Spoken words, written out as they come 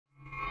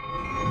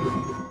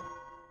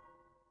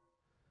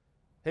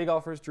Hey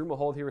golfers, Drew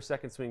Mahowald here with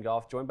Second Swing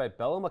Golf, joined by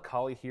Bella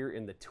McCauley here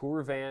in the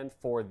tour van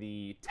for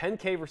the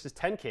 10K versus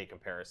 10K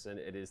comparison.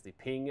 It is the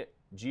PING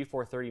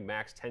G430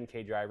 Max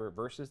 10K driver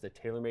versus the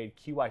TaylorMade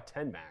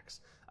Qi10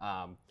 Max.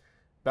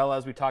 Bella,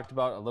 as we talked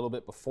about a little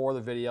bit before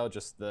the video,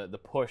 just the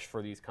push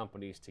for these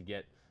companies to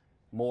get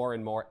more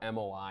and more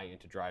MOI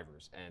into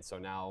drivers. And so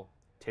now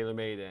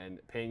TaylorMade and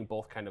PING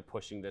both kind of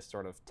pushing this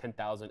sort of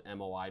 10,000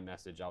 MOI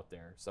message out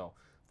there. So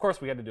of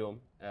course we had to do them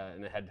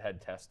in a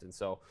head-to-head test. And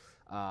so,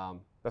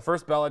 but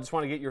first, Bella, I just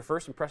want to get your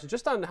first impression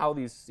just on how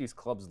these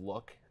clubs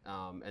look,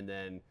 and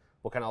then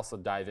we'll kind of also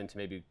dive into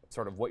maybe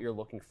sort of what you're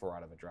looking for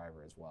out of a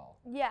driver as well.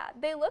 Yeah,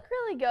 they look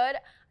really good.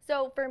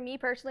 So for me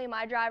personally,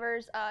 my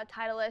driver's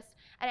Titleist,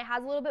 and it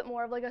has a little bit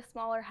more of like a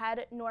smaller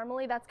head.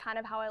 Normally, that's kind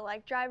of how I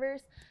like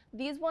drivers.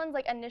 These ones,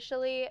 like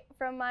initially,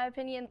 from my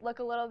opinion, look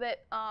a little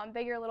bit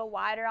bigger, a little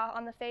wider out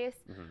on the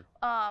face,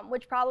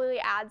 which probably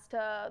adds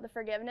to the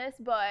forgiveness,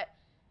 but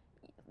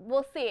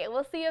we'll see.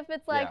 We'll see if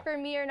it's like for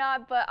me or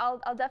not, but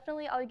I'll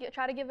definitely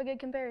try to give a good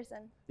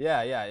comparison.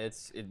 Yeah,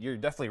 you're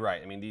definitely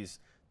right. I mean,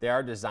 they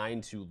are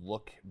designed to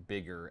look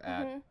bigger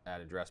at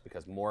address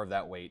because more of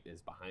that weight is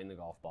behind the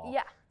golf ball.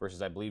 Yeah.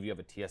 Versus I believe you have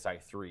a TSI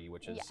 3,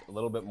 which is a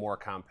little bit more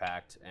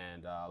compact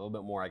and a little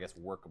bit more, I guess,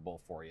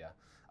 workable for you.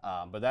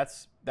 But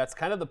that's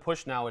kind of the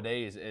push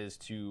nowadays, is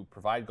to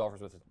provide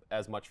golfers with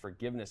as much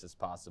forgiveness as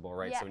possible,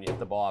 right? Yeah. So when you hit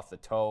the ball off the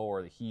toe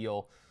or the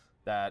heel,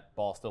 that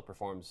ball still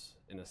performs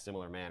in a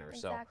similar manner.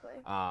 Exactly.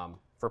 So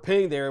for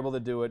PING, they're able to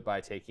do it by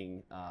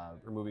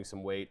removing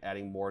some weight,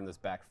 adding more in this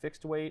back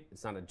fixed weight.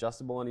 It's not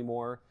adjustable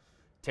anymore.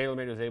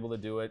 TaylorMade was able to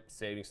do it,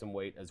 saving some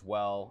weight as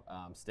well,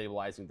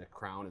 stabilizing the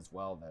crown as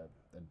well.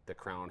 The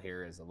crown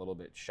here is a little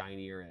bit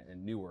shinier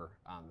and newer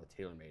on the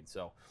TaylorMade.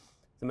 So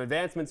some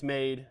advancements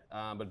made,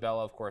 but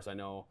Bella, of course, I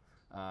know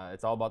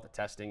it's all about the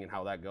testing and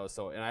how that goes.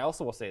 So, and I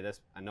also will say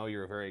this, I know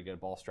you're a very good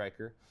ball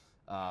striker.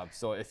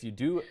 So if you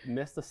do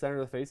miss the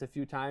center of the face a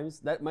few times,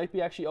 that might be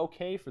actually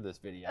okay for this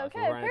video.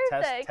 Okay, we're going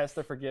to test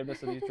the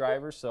forgiveness of these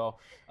drivers. So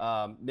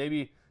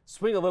maybe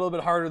swing a little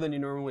bit harder than you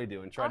normally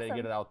do and try to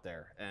get it out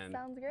there. And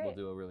sounds great. We'll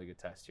do a really good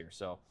test here.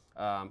 So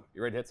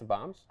you ready to hit some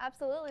bombs?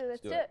 Absolutely,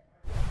 let's do it.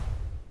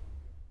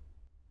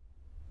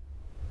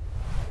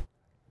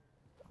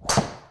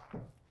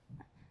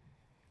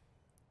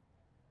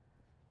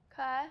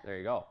 Okay. There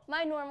you go.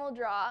 My normal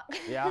draw.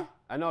 Yeah,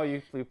 I know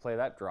you play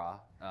that draw.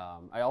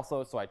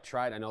 I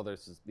tried, I know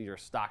these are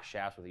stock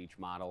shafts with each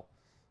model.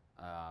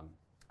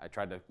 I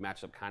tried to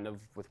match up kind of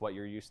with what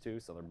you're used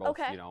to. So they're both,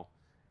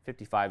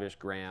 55-ish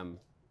gram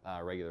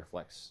regular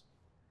flex.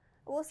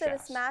 I will say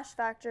shafts. the smash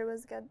factor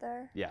was good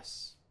there.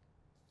 Yes.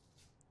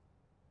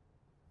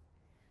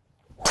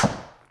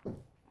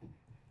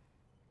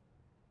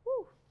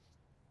 Woo.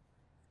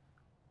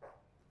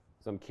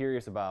 So I'm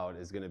curious about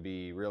is going to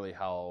be really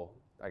how,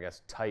 I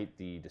guess, tight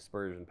the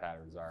dispersion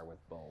patterns are with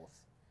both.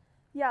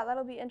 Yeah,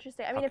 that'll be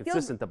interesting. I mean, how it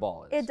consistent the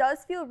ball is. It does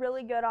feel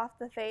really good off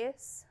the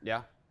face.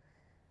 Yeah.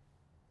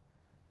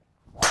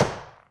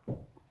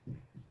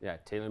 Yeah,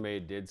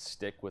 TaylorMade did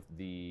stick with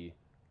the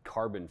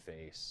carbon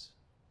face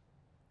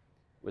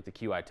with the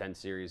Qi10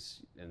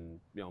 series, and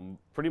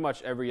pretty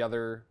much every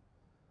other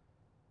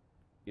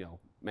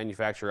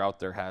manufacturer out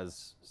there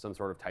has some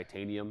sort of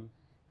titanium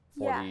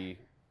for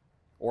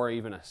or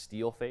even a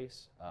steel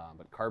face,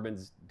 but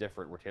carbon's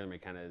different, where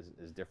TaylorMade kind of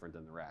is different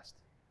than the rest.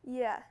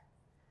 Yeah.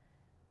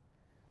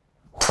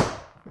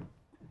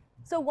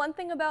 So one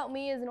thing about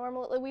me is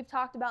normally, like we've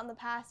talked about in the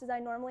past, is I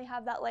normally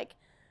have that like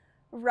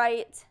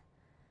right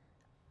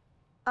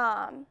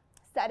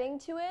setting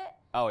to it.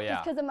 Oh yeah.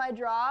 Just because of my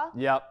draw.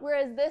 Yep.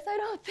 Whereas this, I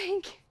don't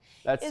think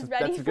is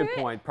ready that's a good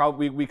point.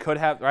 Probably we could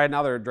have right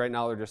now. They're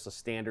just a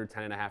standard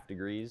 10.5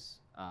 degrees,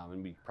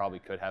 and we probably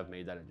could have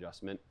made that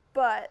adjustment.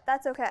 But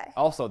that's okay.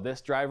 Also,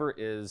 this driver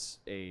is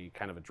a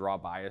kind of a draw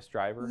bias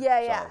driver.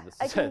 Yeah. So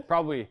this is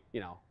probably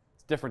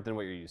it's different than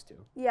what you're used to.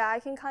 Yeah, I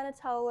can kind of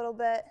tell a little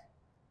bit.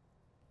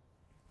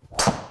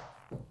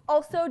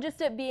 Also,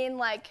 just it being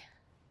like,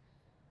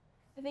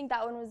 I think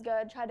that one was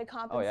good. Tried to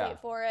compensate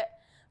for it.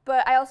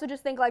 But I also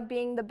just think like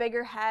being the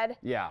bigger head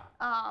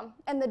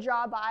and the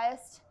draw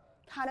biased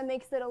kind of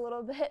makes it a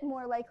little bit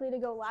more likely to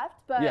go left.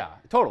 But yeah,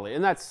 totally.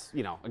 And that's,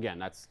 again,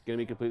 that's going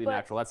to be completely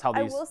natural. That's how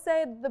these... I will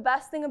say the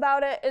best thing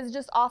about it is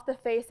just off the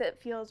face, it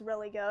feels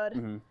really good.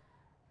 Mm-hmm.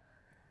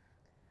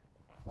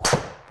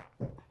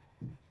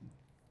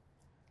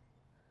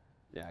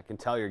 Yeah, I can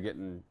tell you're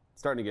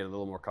starting to get a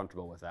little more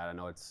comfortable with that. I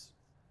know it's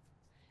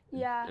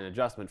an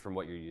adjustment from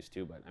what you're used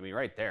to, but I mean,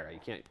 right there, you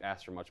can't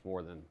ask for much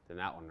more than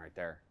that one right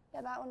there.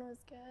 Yeah, that one was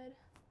good.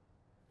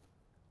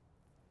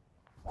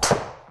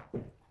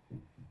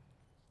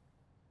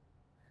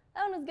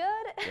 That one was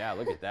good. Yeah,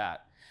 look at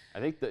that. I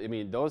think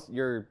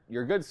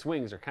your good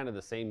swings are kind of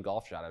the same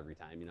golf shot every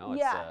time.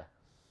 It's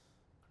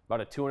about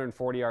a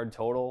 240-yard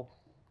total,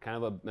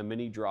 kind of a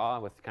mini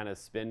draw with kind of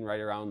spin right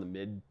around the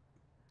mid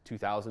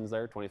 2000s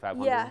there,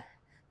 2500. Yeah,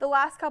 the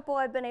last couple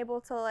I've been able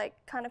to like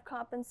kind of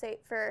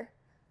compensate for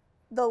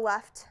the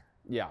left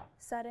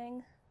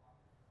setting.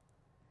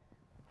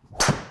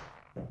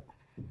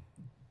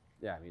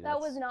 Yeah, I mean, that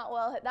was not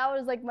well hit. That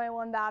was like my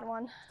one bad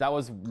one. That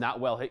was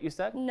not well hit, you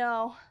said?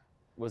 No.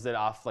 Was it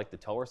off like the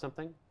toe or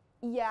something?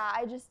 Yeah,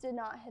 I just did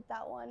not hit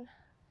that one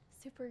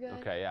super good.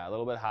 Okay, yeah, a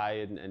little bit high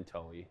and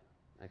toe-y.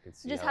 I could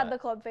see. Just had the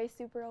club face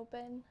super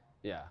open.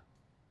 Yeah.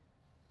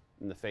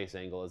 And the face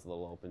angle is a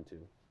little open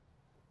too.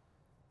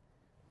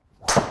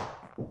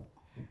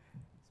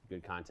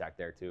 Good contact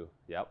there too.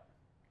 Yep.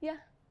 Yeah.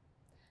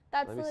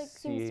 That's like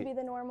seems to be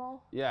the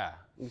normal. Yeah.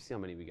 Let me see how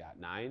many we got.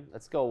 9.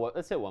 Let's go.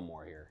 Let's hit one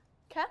more here.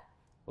 Okay.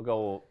 We'll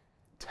go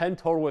 10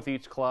 total with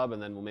each club,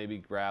 and then we'll maybe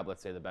grab,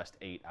 let's say, the best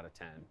 8 out of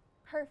 10.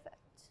 Perfect.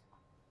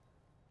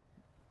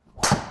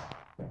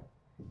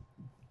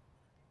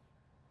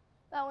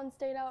 That one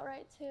stayed out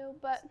right too,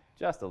 but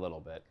just a little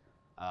bit.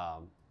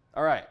 All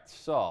right.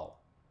 So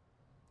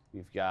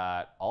we've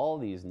got all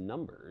these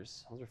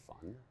numbers. Those are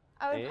fun.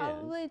 I would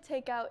probably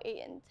take out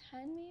 8 and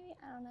 10, maybe.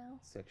 I don't know.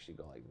 Let's actually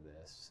go like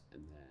this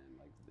and then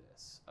like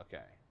this.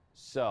 Okay.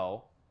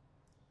 So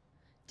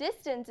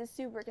distance is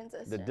super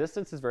consistent. the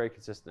distance is very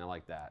consistent. I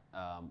like that.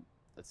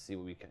 Let's see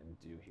what we can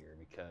do here,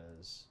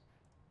 because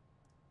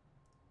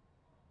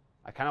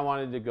I kind of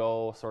wanted to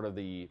go sort of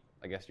the,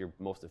 I guess, your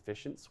most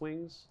efficient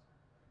swings.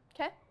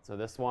 Okay. So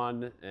this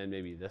one and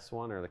maybe this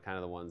one are the kind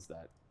of the ones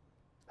that,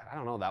 I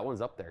don't know, that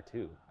one's up there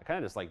too. I kind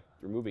of just like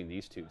removing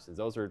these two, since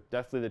those are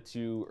definitely the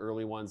 2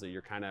 early ones that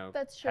you're kind of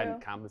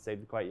hadn't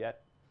compensated quite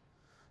yet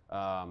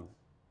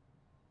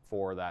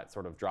for that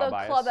sort of draw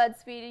bias. The club head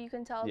speed, you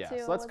can tell too. Yeah,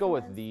 so let's go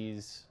with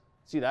these.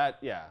 See that?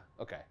 Yeah,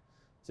 okay.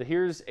 So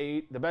here's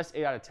 8, the best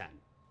 8 out of 10.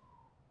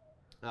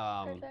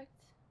 Perfect.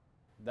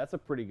 That's a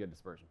pretty good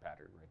dispersion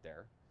pattern right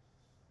there.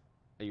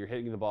 You're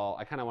hitting the ball.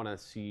 I kind of want to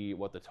see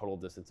what the total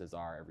distances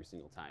are every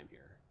single time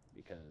here,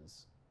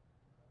 because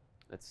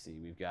let's see,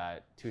 we've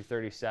got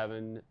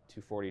 237,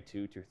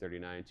 242,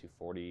 239,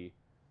 240,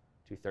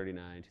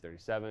 239,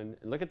 237.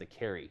 And look at the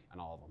carry on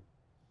all of them.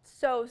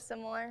 So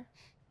similar.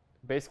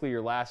 Basically,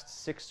 your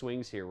last 6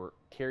 swings here were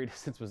carry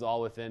distance was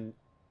all within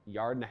 1.5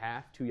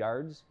 yards, 2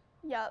 yards.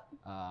 Yep.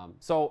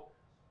 So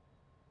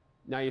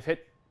now you've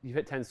hit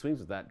 10 swings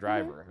with that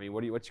driver. I mean,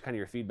 what's kind of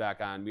your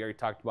feedback on? We already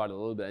talked about it a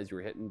little bit as you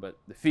were hitting, but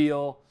the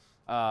feel,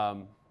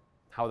 how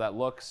that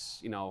looks,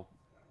 you know.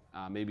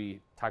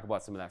 Maybe talk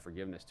about some of that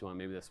forgiveness too on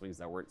maybe the swings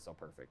that weren't so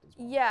perfect as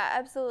well. Yeah,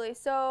 absolutely.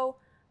 So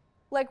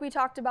like we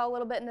talked about a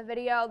little bit in the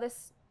video,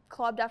 this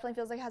club definitely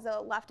feels like it has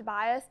a left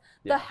bias.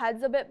 Yeah. The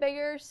head's a bit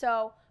bigger,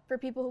 so for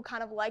people who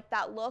kind of like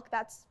that look,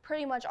 that's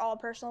pretty much all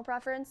personal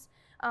preference.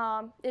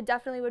 It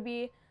definitely would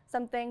be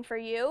something for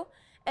you.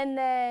 And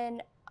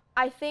then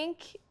I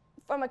think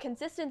from a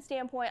consistent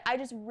standpoint, I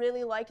just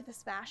really liked the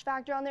smash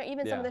factor on there.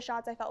 Even some of the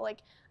shots I felt like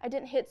I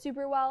didn't hit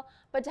super well,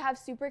 but to have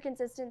super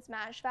consistent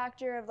smash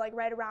factor of like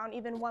right around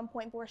even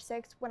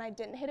 1.46 when I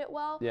didn't hit it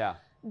well,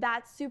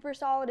 that's super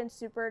solid and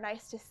super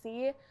nice to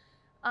see.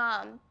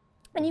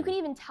 And you can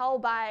even tell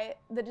by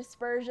the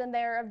dispersion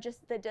there of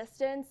just the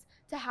distance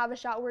to have a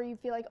shot where you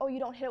feel like, oh, you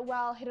don't hit it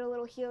well, hit it a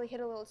little heely, hit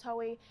it a little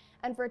toey,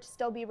 and for it to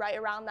still be right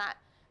around that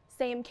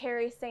same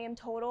carry, same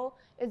total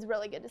is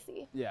really good to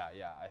see. Yeah,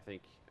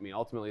 I mean,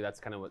 ultimately that's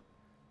kind of what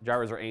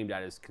drivers are aimed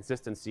at, is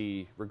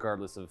consistency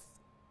regardless of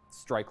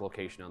strike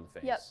location on the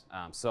face.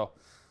 Yep. So, all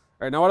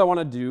right, now what I want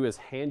to do is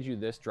hand you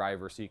this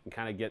driver so you can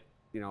kind of get,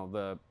 you know,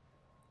 the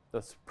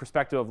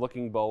perspective of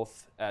looking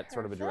both at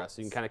sort of a dress.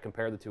 So you can kind of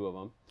compare the 2 of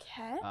them.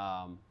 Okay.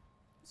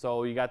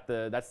 So you got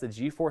that's the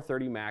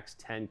G430 Max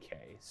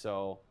 10K.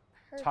 So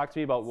talk to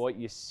me about what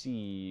you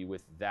see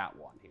with that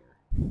one here.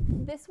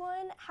 This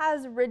one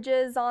has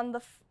ridges on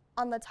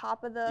the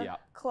top of the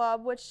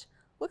club, which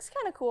looks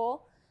kind of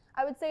cool.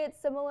 I would say it's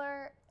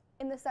similar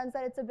in the sense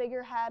that it's a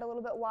bigger head, a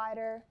little bit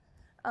wider.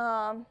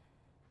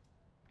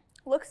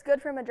 Looks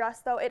good from a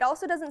dress though. It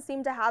also doesn't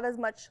seem to have as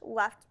much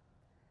left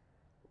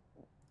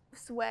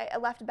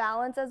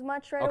balance as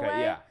much right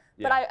away. Yeah.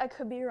 But I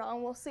could be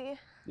wrong. We'll see.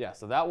 Yeah.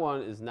 So that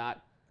one is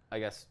not, I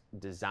guess,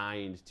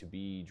 designed to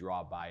be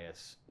draw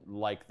bias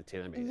like the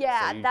TaylorMade.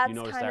 Yeah, so that's you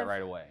notice kind that of,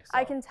 right away. So.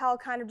 I can tell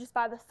kind of just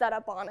by the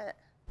setup on it.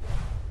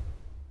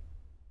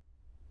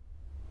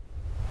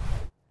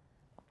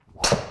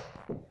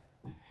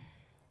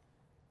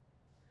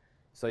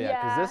 So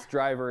yeah, because this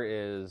driver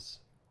is,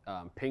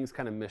 Ping's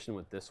kind of mission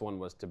with this one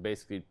was to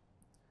basically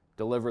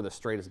deliver the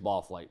straightest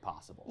ball flight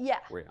possible. Yeah.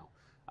 You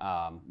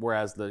know,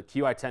 whereas the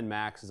Qi10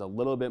 Max is a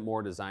little bit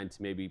more designed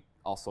to maybe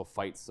also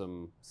fight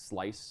some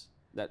slice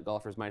that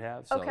golfers might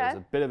have. So there's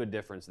a bit of a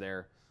difference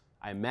there.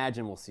 I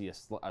imagine we'll see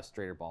a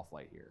straighter ball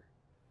flight here.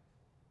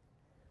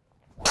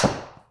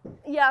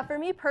 Yeah, for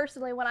me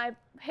personally, when I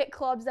hit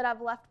clubs that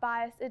have left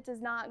bias, it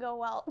does not go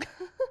well.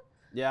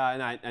 Yeah,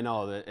 and I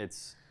know that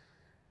it's,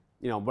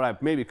 you know, what I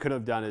maybe could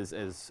have done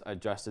is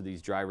adjusted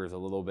these drivers a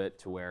little bit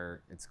to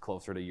where it's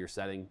closer to your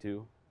setting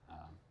too.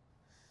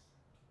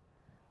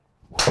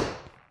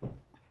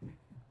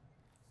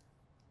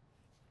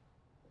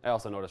 I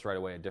also noticed right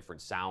away a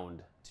different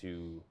sound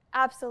to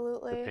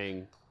the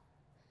Ping.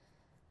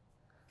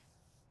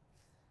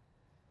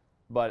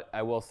 But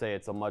I will say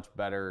it's a much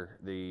better,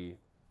 the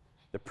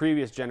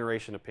previous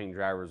generation of Ping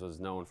drivers was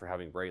known for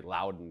having very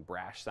loud and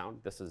brash sound.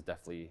 This is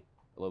definitely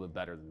a little bit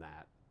better than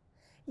that.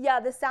 Yeah,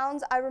 the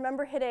sounds, I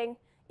remember hitting,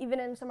 even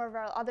in some of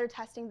our other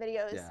testing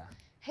videos, Yeah.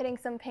 hitting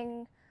some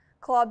Ping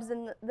clubs,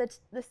 and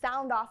the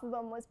sound off of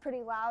them was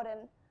pretty loud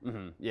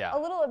and yeah. a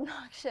little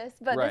obnoxious,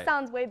 but Right. this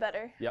sounds way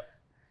better. Yep.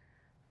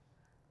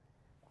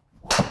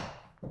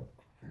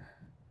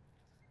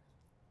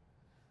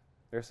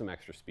 There's some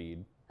extra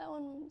speed. That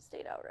one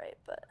stayed out right,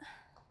 but.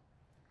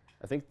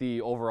 I think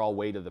the overall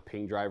weight of the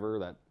Ping driver,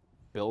 that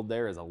build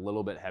there, is a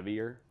little bit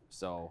heavier,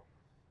 so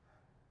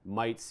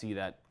might see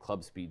that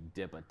club speed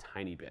dip a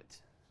tiny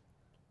bit.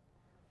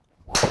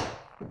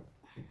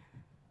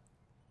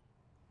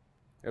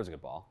 There's a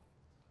good ball.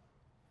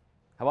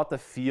 How about the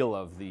feel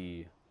of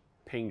the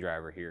Ping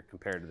driver here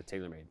compared to the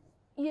TaylorMade?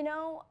 You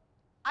know,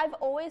 I've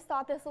always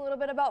thought this a little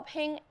bit about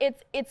Ping.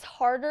 It's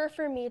harder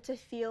for me to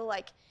feel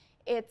like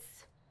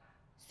it's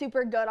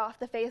super good off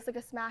the face, like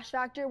a smash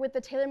factor. With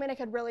the TaylorMade, I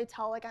could really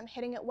tell like I'm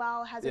hitting it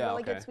well, it has a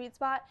really good sweet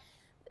spot.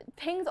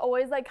 Ping's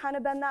always like kind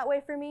of been that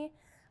way for me.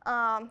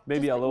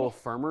 Maybe a little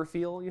firmer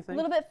feel, you think?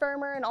 A little bit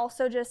firmer, and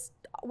also just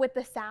with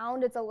the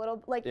sound, it's a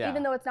little, like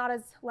even though it's not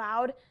as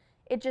loud,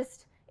 it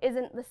just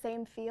isn't the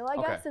same feel, I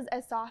guess,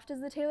 as soft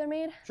as the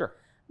TaylorMade. Sure.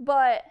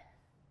 But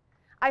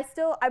I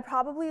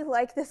probably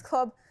like this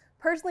club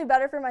personally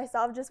better for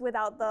myself just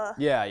without the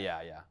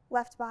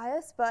left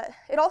bias, but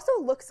it also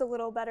looks a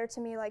little better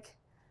to me like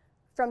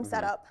from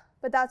setup,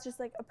 but that's just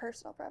like a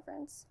personal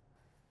preference.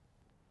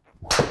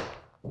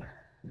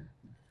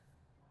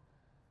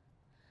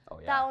 Oh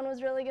yeah. That one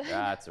was really good.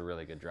 That's a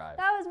really good drive.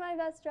 That was my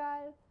best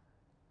drive.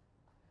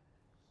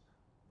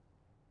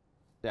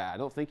 Yeah, I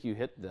don't think you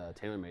hit the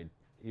TaylorMade.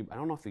 I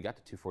don't know if you got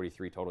to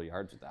 243 total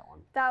yards with that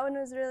one. That one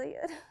was really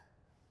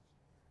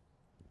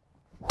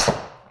good.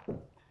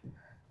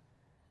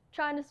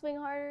 Trying to swing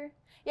harder.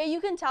 Yeah,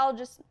 you can tell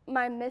just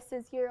my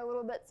misses here a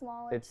little bit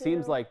smaller. It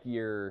seems like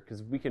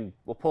because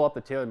we'll pull up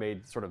the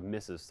TaylorMade sort of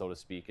misses, so to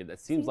speak. It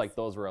seems like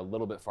those were a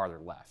little bit farther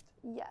left.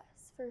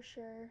 Yes, for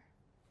sure.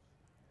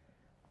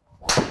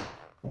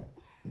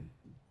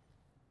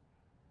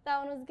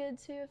 That one was good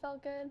too. It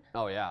felt good.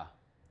 Oh yeah.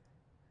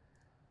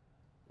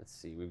 Let's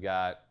see. We've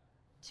got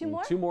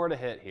two more to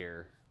hit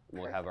here.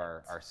 We'll have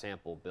our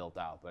sample built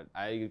out. But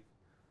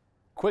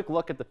quick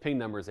look at the Ping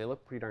numbers. They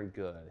look pretty darn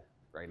good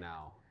right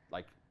now.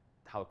 Like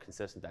how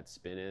consistent that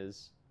spin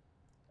is.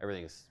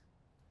 Everything's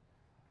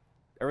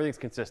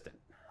consistent.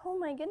 Oh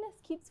my goodness,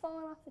 keeps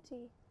falling off the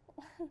tee.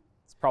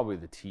 It's probably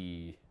the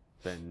tee.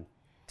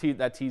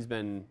 That tee's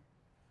been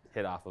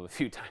hit off of a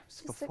few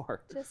times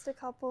before. Just a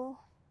couple.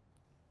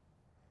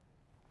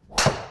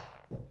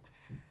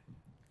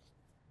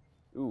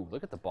 Ooh,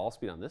 look at the ball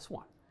speed on this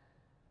one.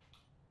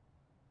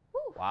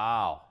 Ooh.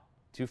 Wow,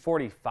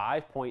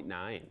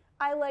 245.9.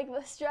 I like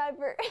this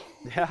driver.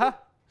 Yeah?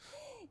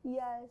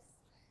 Yes.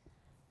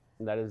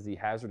 And that is the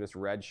hazardous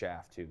red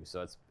shaft too.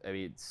 So it's,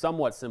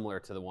 somewhat similar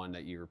to the one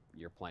that you're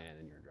playing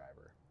in your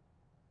driver.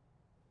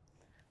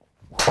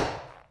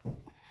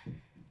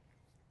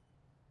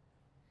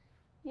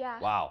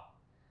 Yeah. Wow.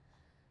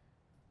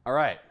 All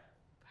right.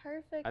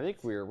 Perfect. I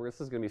think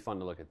this is going to be fun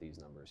to look at these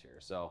numbers here.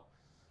 So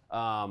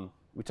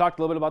we talked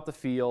a little bit about the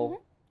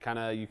feel.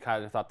 You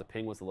kind of thought the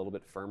Ping was a little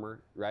bit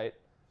firmer, right?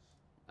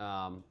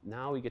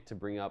 Now we get to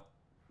bring up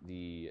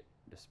the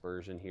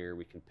dispersion here.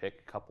 We can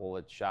pick a couple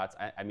of shots.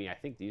 I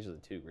think these are the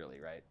two really,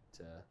 right?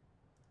 To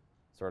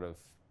sort of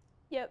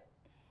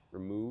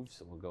remove.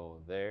 So we'll go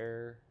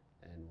there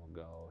and we'll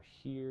go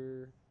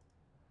here.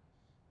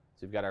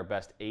 So we've got our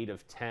best 8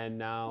 of 10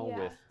 now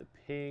with the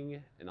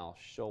Ping, and I'll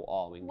show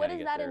all. What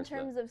is that in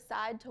terms of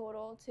side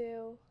total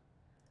too?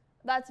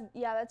 That's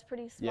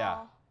pretty small.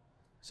 Yeah.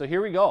 So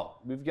here we go.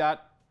 We've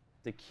got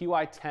the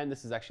Qi10.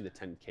 This is actually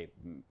the 10K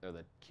or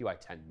the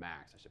Qi10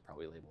 Max. I should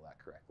probably label that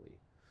correctly.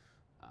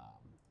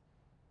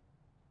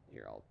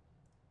 Here, I'll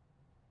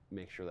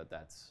make sure that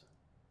that's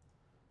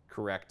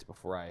correct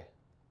before I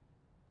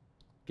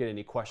get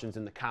any questions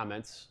in the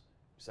comments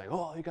saying,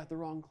 "Oh, you got the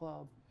wrong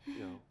club."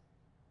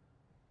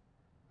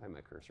 I have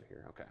my cursor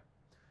here. Okay.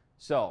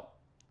 So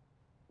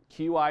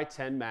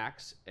Qi10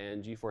 Max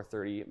and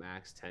G430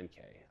 Max 10K.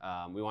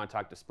 We want to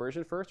talk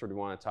dispersion first, or do we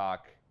want to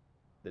talk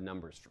the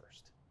numbers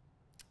first?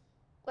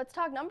 Let's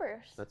talk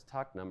numbers. Let's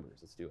talk numbers.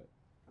 Let's do it.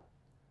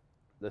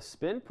 The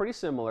spin, pretty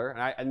similar,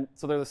 and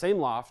so they're the same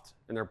loft,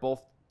 and they're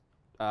both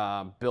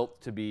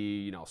built to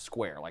be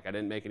square. Like I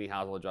didn't make any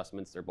Mahowald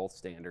adjustments. They're both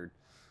standard.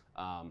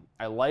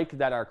 I like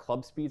that our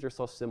club speeds are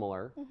so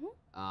similar.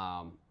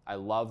 I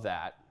love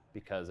that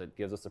because it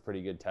gives us a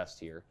pretty good test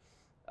here.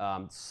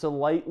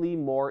 Slightly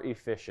more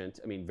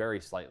efficient.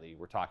 Very slightly.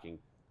 We're talking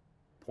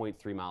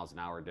 0.3 miles an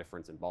hour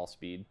difference in ball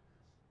speed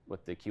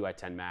with the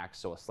Qi10 Max,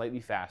 so a slightly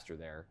faster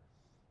there.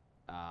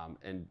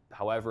 And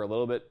however, a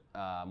little bit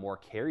more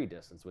carry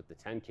distance with the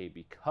 10K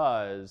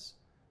because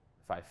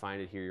if I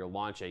find it here, your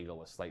launch angle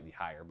was slightly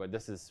higher. But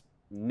this is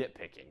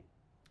nitpicking.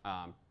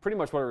 Pretty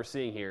much what we're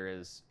seeing here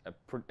is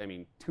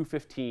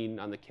 215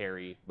 on the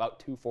carry, about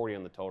 240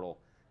 on the total,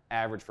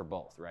 average for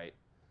both, right?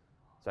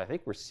 So I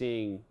think we're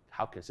seeing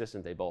how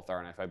consistent they both are.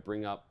 And if I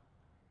bring up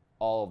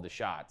all of the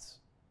shots,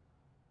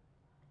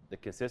 the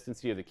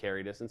consistency of the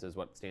carry distance is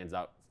what stands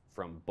out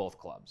from both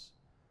clubs.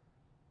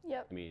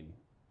 Yep. I mean,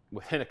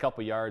 within a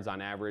couple yards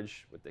on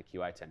average with the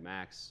Qi10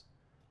 Max,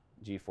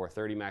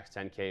 G430 Max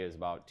 10K is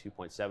about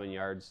 2.7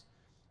 yards.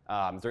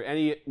 Is there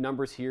any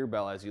numbers here,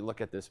 Bella, as you look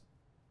at this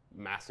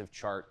massive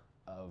chart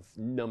of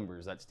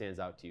numbers that stands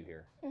out to you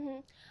here?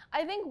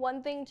 I think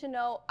one thing to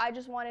note, I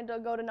just wanted to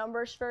go to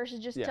numbers first, is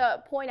just Yeah.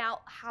 to point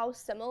out how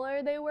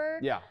similar they were.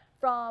 Yeah.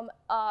 From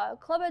a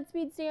club head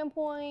speed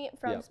standpoint,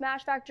 from Yep.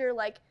 smash factor,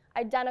 like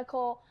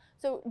identical.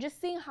 So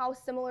just seeing how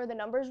similar the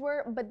numbers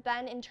were, but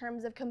then in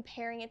terms of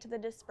comparing it to the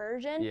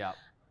dispersion, Yeah.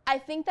 I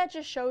think that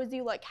just shows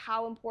you like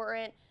how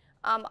important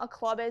a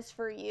club is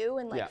for you,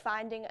 and like Yeah.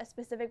 finding a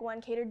specific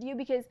one catered to you,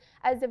 because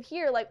as of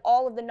here, like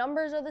all of the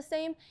numbers are the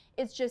same.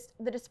 It's just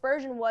the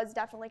dispersion was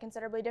definitely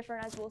considerably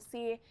different, as we'll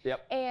see.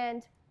 Yep.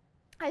 And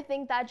I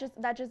think that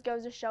just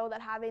goes to show that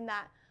having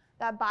that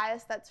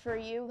bias that's for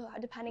you,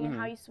 depending on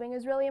how you swing,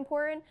 is really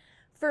important.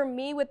 For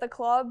me with the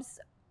clubs,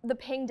 the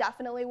ping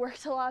definitely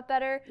worked a lot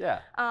better.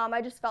 Yeah.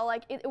 I just felt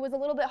like it was a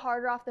little bit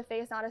harder off the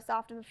face, not as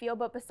soft of a feel,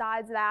 but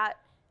besides that,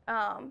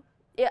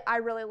 I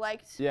really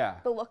liked Yeah.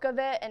 the look of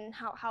it and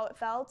how it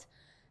felt.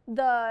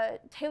 The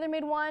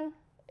TaylorMade one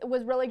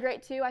was really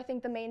great too. I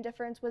think the main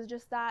difference was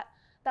just that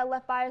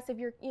left bias. If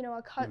you're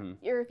a cut,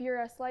 or if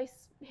you're a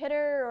slice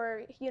hitter,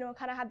 or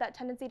kind of had that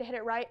tendency to hit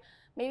it right,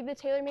 maybe the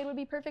TaylorMade would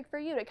be perfect for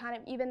you to kind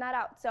of even that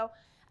out. So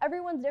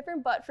everyone's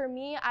different, but for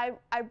me, I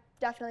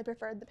definitely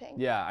preferred the ping.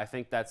 Yeah, I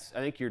think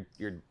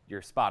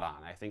you're spot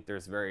on. I think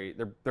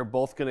they're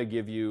both going to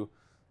give you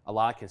a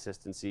lot of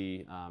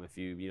consistency. If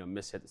you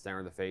mishit the center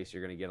of the face,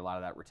 you're going to get a lot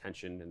of that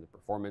retention in the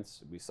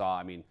performance. We saw,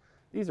 I mean,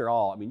 these are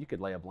all, I mean, you could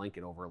lay a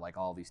blanket over like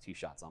all these tee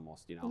shots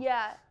almost,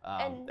 Yeah.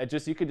 And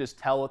you could just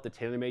tell with the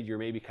TaylorMade, you're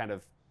maybe kind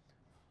of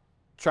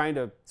trying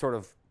to sort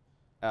of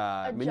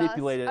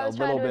manipulate it a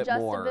little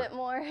bit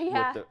more.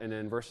 Yeah. And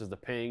then versus the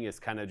ping, it's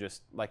kind of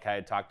just like I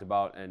had talked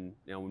about, and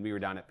when we were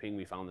down at Ping,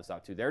 we found this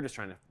out too. They're just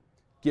trying to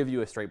give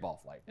you a straight ball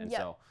flight, and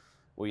so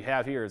what we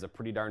have here is a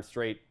pretty darn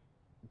straight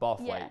ball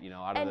flight.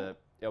 Out of the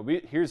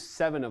here's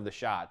 7 of the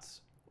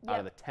shots out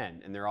of the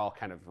 10, and they're all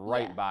kind of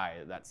right by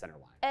that center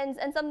line.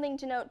 And something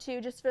to note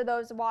too, just for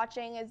those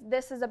watching, is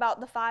this is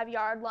about the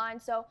 5-yard line,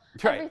 so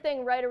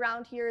everything right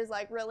around here is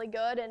like really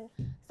good, and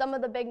some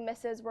of the big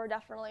misses were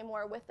definitely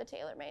more with the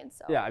TaylorMade.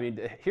 So yeah, I mean,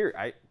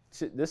 here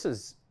this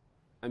is,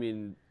 I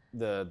mean,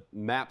 the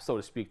map, so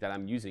to speak, that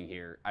I'm using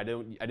here.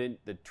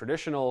 The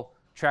traditional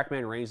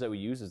Trackman range that we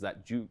use is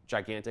that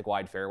gigantic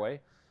wide fairway.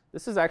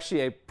 This is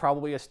actually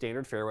probably a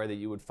standard fairway that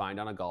you would find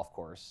on a golf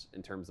course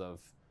in terms of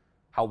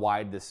how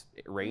wide this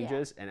range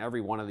is, and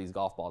every one of these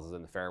golf balls is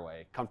in the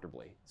fairway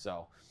comfortably.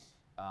 So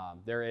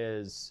there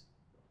is,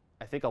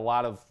 I think, a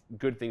lot of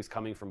good things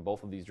coming from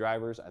both of these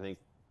drivers. I think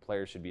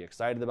players should be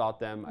excited about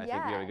them. I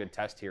think we have a good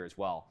test here as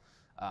well.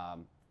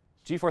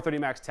 G430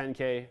 Max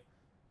 10K,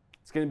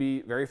 it's going to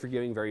be very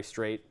forgiving, very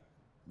straight.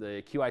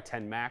 The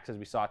Qi10 Max, as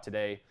we saw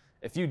today,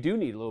 if you do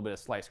need a little bit of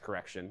slice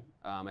correction,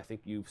 I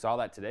think you saw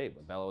that today,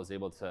 but Bella was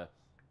able to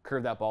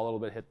curve that ball a little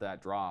bit, hit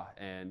that draw.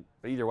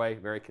 But either way,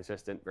 very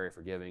consistent, very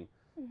forgiving.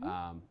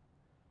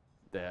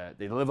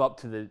 They live up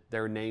to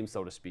their name,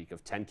 so to speak,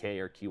 of 10K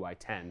or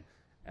Qi10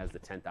 as the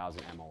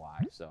 10,000 MOI.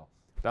 So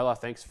Bella,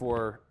 thanks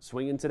for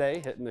swinging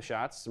today, hitting the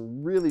shots.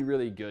 Some really,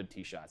 really good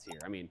tee shots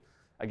here. I mean,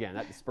 again,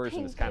 that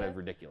dispersion is kind of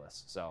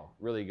ridiculous. So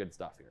really good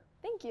stuff here.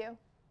 Thank you.